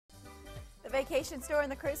Vacation Store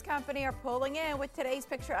and the cruise company are pulling in with today's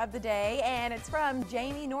picture of the day, and it's from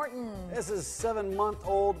Jamie Norton. This is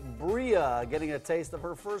 7-month-old Bria getting a taste of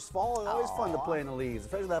her first fall. It's always fun to play in the leaves,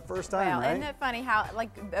 especially that first time, well, right? Isn't it funny how, like,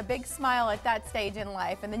 a big smile at that stage in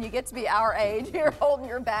life, and then you get to be our age, you're holding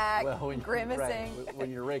your back, grimacing. Right,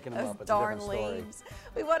 when you're raking them up, it's darn a different story. leaves.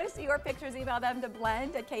 We want to see your pictures. Email them to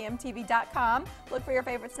blend@kmtv.com. Look for your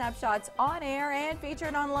favorite snapshots on air and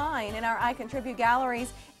featured online in our I Contribute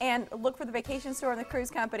galleries, and look for the Vacation Store and the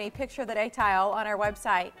cruise company picture of the day tile on our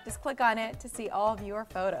website. Just click on it to see all of your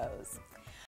photos.